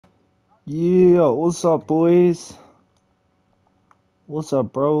Yeah, what's up, boys? What's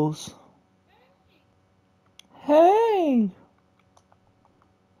up, bros? Hey,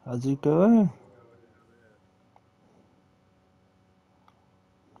 how's it going?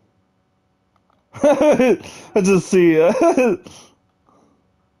 I just see.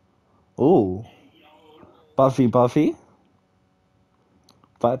 Oh, Buffy, 5:30.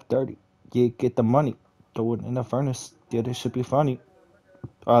 Yeah, get the money. Throw it in the furnace. Yeah, this should be funny.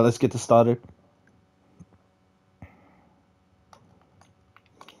 All right, let's get this started.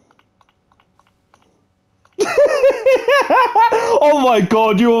 Oh my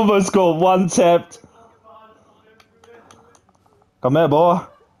god, you almost got one tapped. Come here, boy.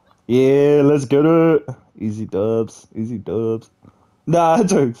 Yeah, let's get it. Easy dubs, easy dubs. Nah,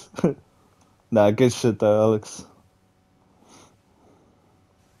 jokes. Nah, good shit though, Alex.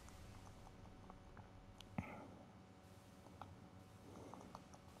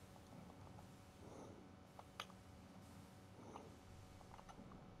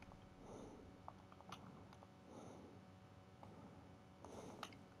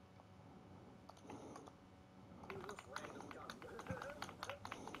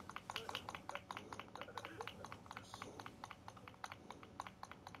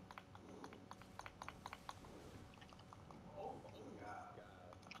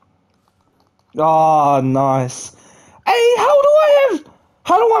 Ah, nice. Hey, how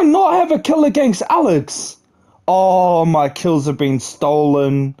do I not have a kill against Alex? Oh, my kills have been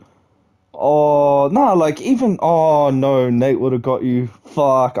stolen. Oh, nah, like even, oh no, Nate would have got you.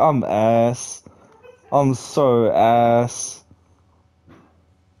 Fuck, I'm ass. I'm so ass.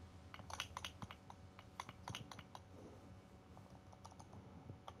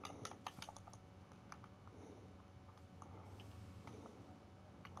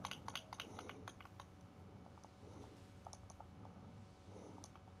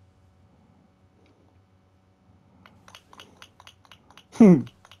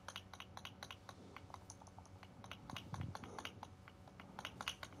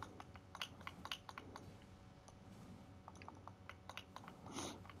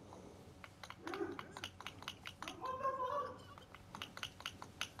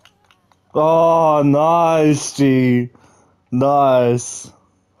 Oh, nice, G. Nice.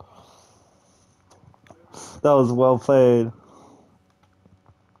 That was well played.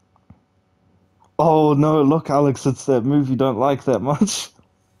 Oh no, look, Alex, it's that move you don't like that much.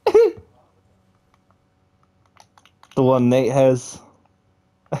 The one Nate has.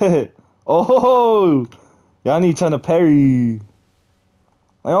 Oh, Yanni trying to parry.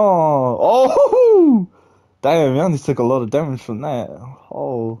 Oh, oh, damn, Yanni took a lot of damage from that.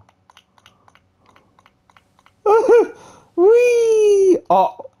 Oh, wee.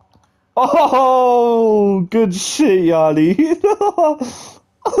 Oh, oh, good shit, Yanni.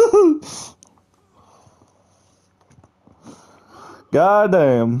 God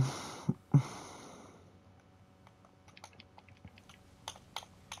damn.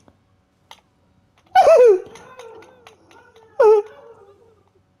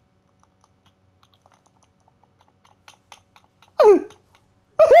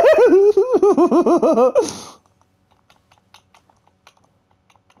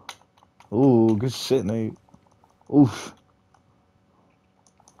 Ooh, good shit, Nate. Oof.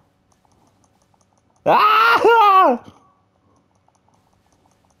 Ah!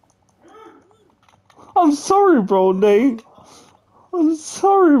 I'm sorry, bro, Nate. I'm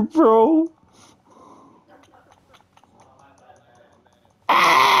sorry, bro.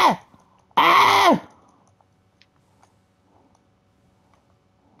 Ah! Ah!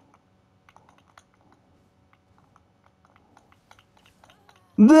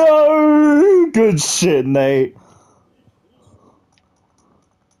 No! Good shit, Nate.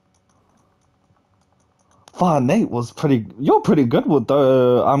 Fuck, Nate was pretty. You're pretty good with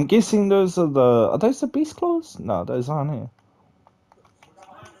the. I'm guessing those are the. Are those the beast claws? No, those aren't here.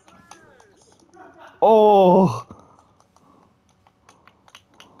 Oh!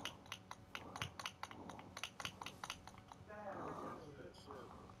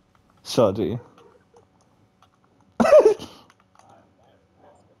 Shoddy.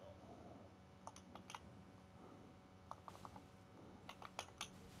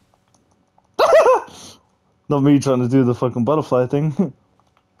 Not me trying to do the fucking butterfly thing.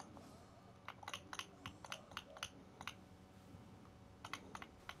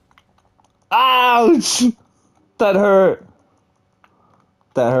 Ouch! That hurt.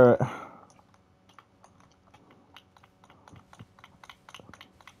 That hurt.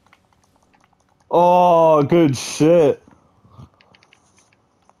 Oh, good shit.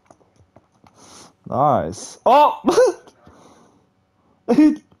 Nice. Oh!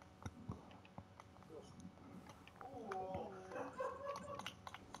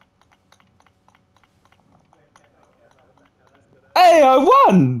 Hey, I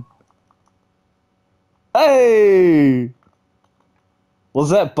won! Hey!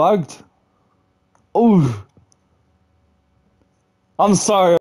 Was that bugged? Ooh. I'm sorry.